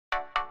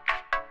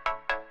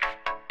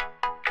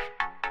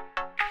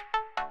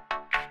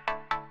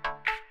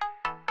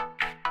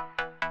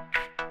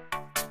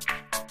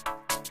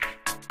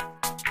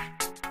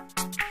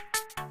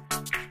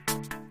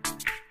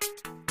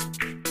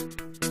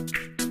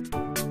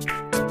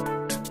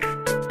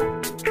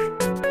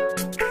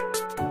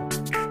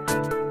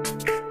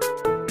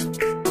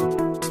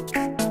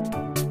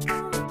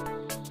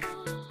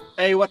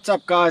Hey, what's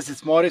up guys,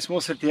 it's Marius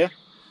Mostert here,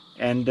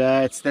 and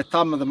it's that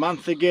time of the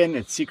month again.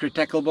 It's secret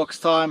tackle box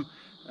time.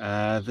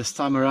 This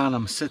time around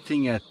I'm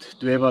sitting at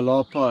Dweba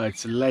Lapa.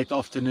 It's a late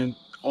afternoon.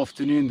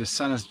 The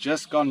sun has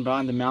just gone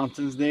behind the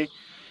mountains there,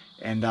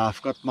 and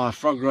I've got my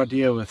frog rod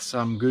here with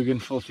some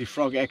Googan filthy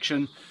frog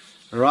action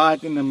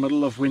right in the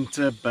middle of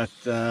winter, but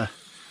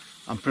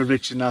I'm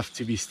privileged enough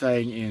to be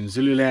staying in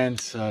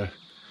Zululand, so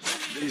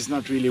there's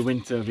not really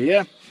winter over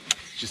here.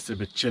 It's just a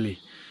bit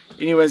chilly.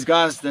 Anyways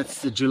guys,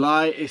 that's the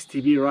July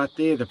STB right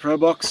there, the Pro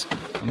Box.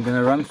 I'm going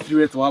to run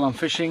through it while I'm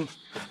fishing.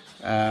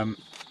 I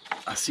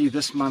see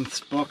this month's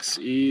box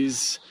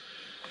is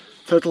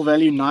total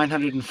value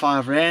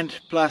 905 Rand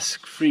plus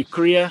free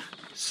courier.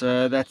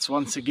 So that's,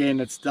 once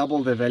again, it's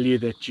double the value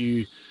that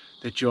you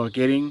are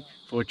getting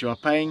for what you are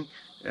paying.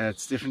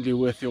 It's definitely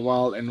worth your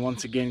while. And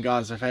once again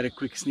guys, I've had a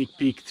quick sneak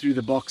peek through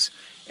the box,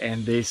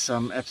 and there's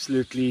some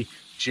absolutely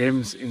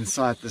gems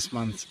inside this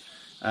month's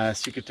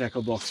secret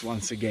tackle box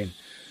once again.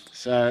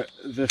 So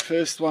the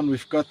first one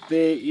we've got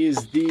there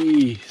is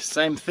the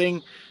same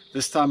thing.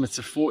 This time it's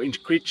a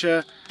 4-inch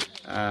creature.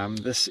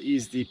 This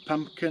is the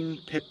pumpkin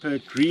pepper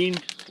green,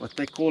 what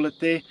they call it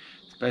there.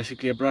 It's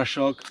basically a brush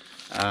hog.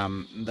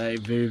 They're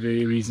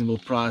very reasonable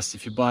price.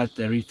 If you buy it,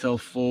 they retail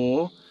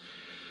for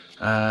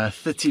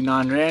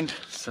 39 Rand.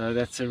 So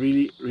that's a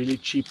really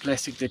cheap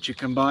plastic that you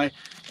can buy,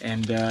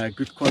 and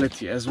good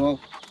quality as well.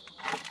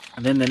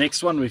 And then the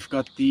next one, we've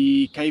got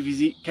the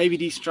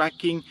KVD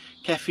Striking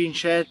Caffeine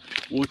Shad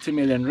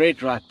Watermelon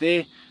Red right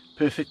there.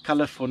 Perfect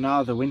color for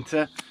now, the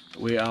winter,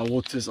 where our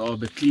waters are a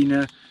bit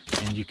cleaner,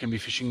 and you can be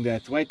fishing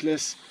that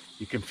weightless.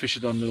 You can fish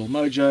it on Little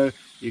Mojo.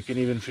 You can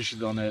even fish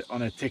it on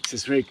a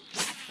Texas rig.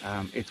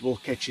 It will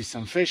catch you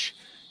some fish,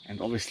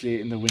 and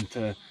obviously in the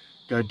winter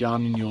go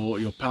down in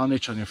your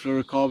poundage on your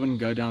fluorocarbon,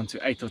 go down to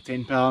 8 or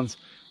 10 pounds,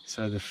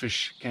 so the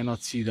fish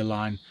cannot see the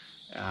line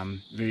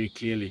very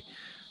clearly.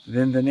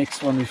 Then the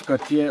next one we've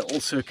got here,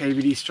 also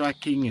KVD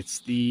Striking. It's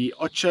the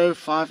Ocho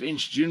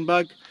 5-inch June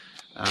bug.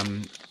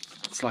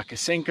 It's like a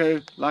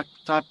Senko like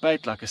type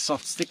bait, like a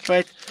soft stick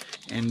bait,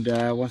 and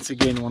once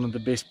again, one of the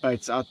best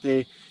baits out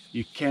there.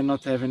 You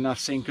cannot have enough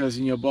Senkos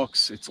in your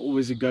box. It's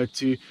always a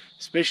go-to,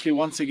 especially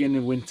once again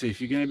in winter.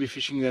 If you're going to be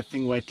fishing that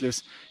thing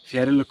weightless, if you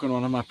had a look on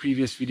one of my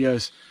previous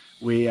videos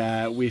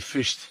where we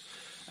fished,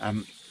 I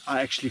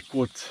actually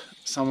caught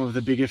some of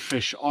the bigger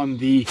fish on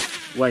the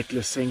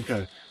weightless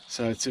Senko.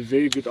 So it's a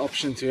very good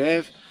option to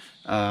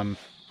have.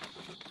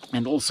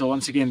 And also,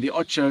 once again, the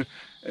Ocho,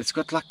 it's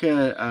got like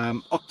a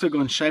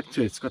octagon shape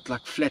to it. It's got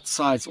like flat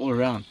sides all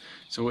around.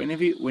 So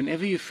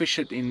whenever you fish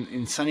it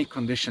in sunny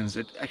conditions,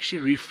 it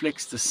actually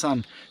reflects the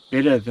sun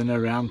better than a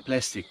round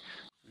plastic.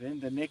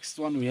 Then the next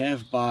one we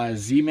have by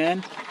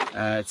Zman.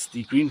 It's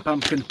the Green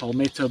Pumpkin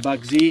Palmetto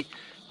Bug Z.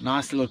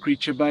 Nice little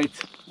creature bait.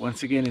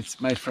 Once again, it's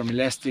made from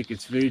elastic.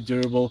 It's very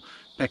durable.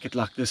 Packet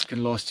like this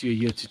can last you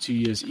 1 year to 2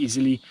 years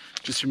easily.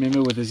 Just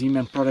remember, with the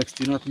Zman products,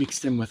 do not mix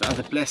them with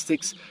other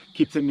plastics.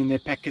 Keep them in their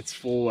packets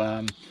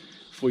for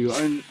your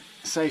own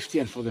safety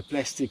and for the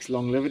plastic's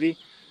longevity.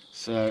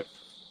 So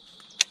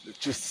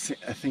just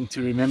a thing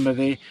to remember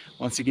there.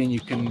 Once again,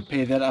 you can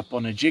pair that up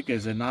on a jig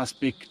as a nice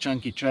big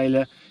chunky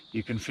trailer.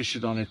 You can fish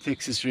it on a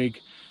Texas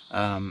rig.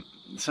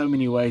 So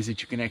many ways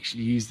that you can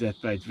actually use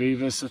that bait. Very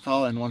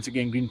versatile, and once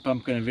again, Green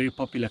Pumpkin, a very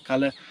popular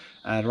color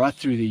right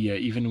through the year,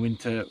 even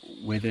winter,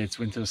 whether it's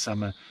winter or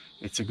summer,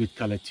 it's a good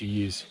color to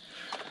use.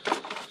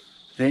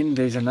 Then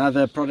there's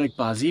another product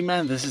by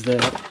Zman. This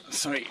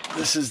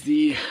is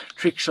the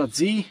Trick Shot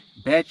Z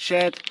Bad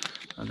Shad.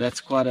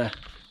 That's quite a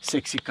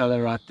sexy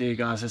color right there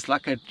guys. It's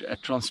like a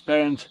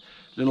transparent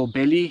little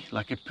belly,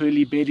 like a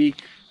pearly belly,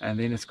 and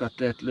then it's got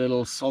that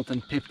little salt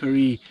and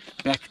peppery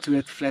back to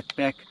it, flat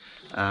back.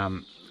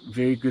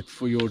 Very good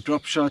for your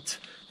drop shot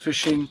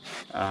fishing.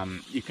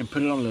 You can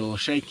put it on a little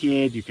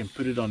shaky head, you can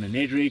put it on a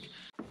Ned rig.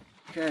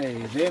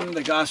 Okay, then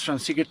the guys from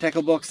Secret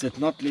Tackle Box did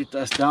not let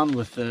us down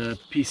with a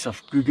piece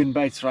of Googan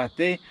Baits right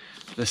there.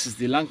 This is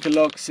the Lunker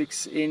Log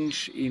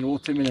 6-inch in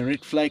Watermelon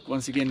Red Flake.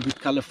 Once again,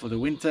 good color for the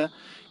winter.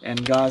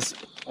 And guys,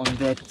 on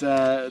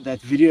that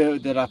video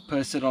that I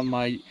posted on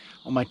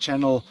my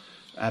channel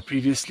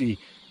previously,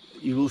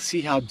 you will see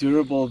how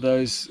durable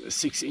those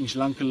 6-inch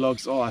Lunker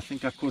Logs are. I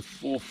think I caught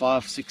 4,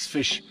 5, 6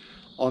 fish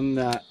on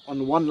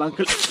one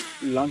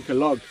Lunker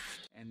Log,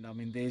 and I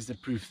mean, there's the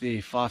proof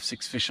there. 5,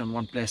 6 fish on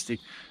one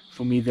plastic.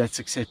 For me, that's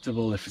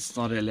acceptable if it's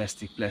not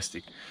elastic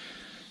plastic.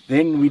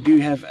 Then we do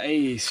have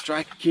a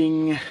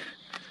Striking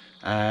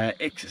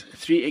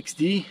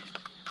 3XD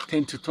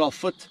 10 to 12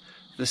 foot.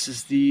 This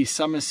is the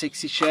Summer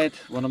Sexy Shad,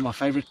 one of my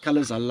favorite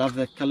colors. I love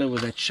that color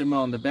with that shimmer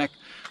on the back.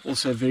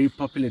 Also a very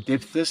popular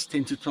depth. This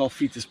 10 to 12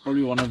 feet is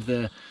probably one of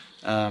the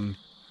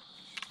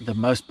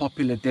most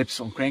popular depths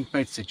on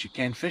crankbaits that you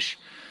can fish.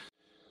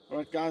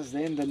 Alright guys,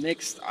 then the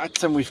next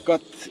item we've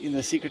got in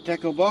the Secret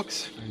Tackle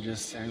Box, I'll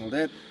just handle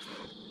that,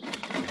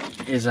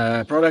 is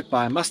a product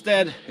by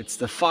Mustad. It's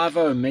the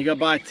 50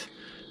 megabyte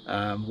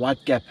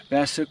white gap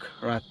bass hook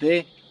right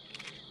there.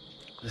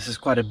 This is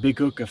quite a big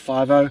hook, a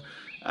 50.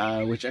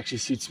 which actually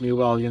suits me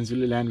well. In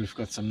Zululand we've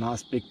got some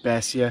nice big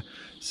bass here,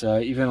 so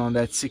even on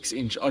that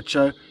 6-inch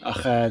ocho,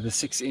 the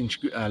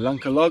 6-inch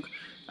lunker log,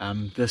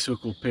 this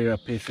hook will pair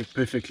up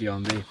perfectly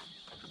on there.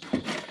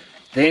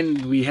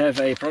 Then we have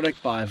a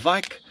product by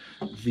Vike.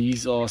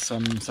 These are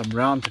some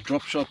round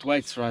drop shot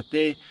weights right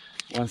there.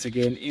 Once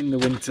again, in the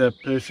winter,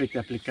 perfect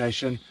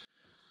application.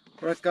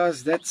 Right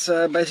guys, that's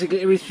basically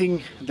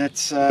everything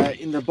that's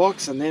in the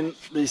box. And then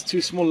there's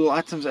two small little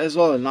items as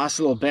well. A nice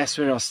little bass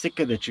warehouse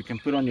sticker that you can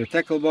put on your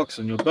tackle box,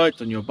 on your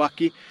boat, on your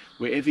bucky,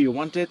 wherever you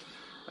want it.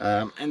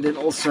 And then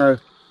also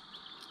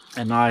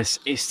a nice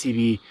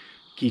STB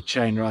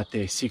keychain right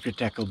there, secret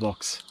tackle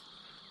box,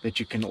 that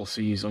you can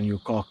also use on your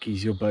car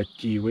keys, your boat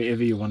key,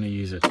 wherever you want to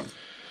use it.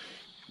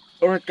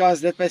 Alright guys,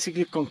 that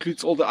basically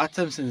concludes all the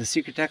items in the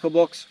secret tackle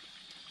box.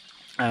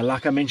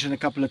 Like I mentioned a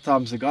couple of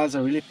times, the guys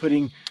are really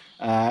putting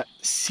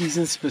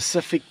season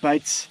specific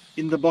baits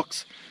in the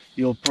box.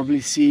 You'll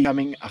probably see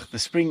coming the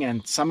spring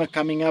and summer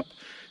coming up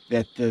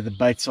that the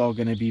baits are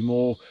going to be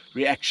more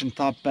reaction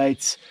type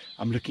baits.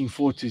 I'm looking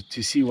forward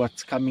to see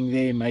what's coming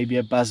there. Maybe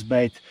a buzz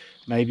bait,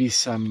 maybe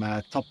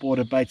some top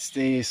water baits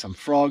there, some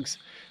frogs.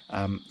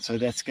 So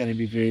that's going to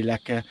be very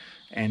lekker.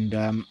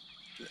 And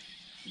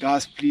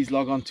guys, please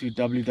log on to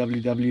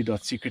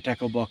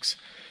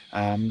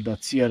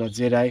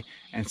www.secrettacklebox.co.za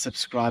and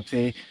subscribe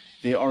there.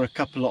 There are a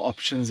couple of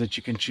options that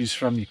you can choose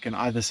from. You can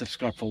either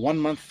subscribe for 1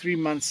 month, 3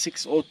 months,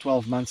 6 or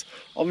 12 months.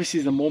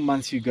 Obviously, the more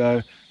months you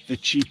go, the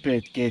cheaper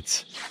it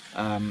gets,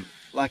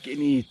 like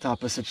any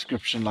type of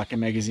subscription, like a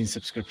magazine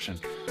subscription.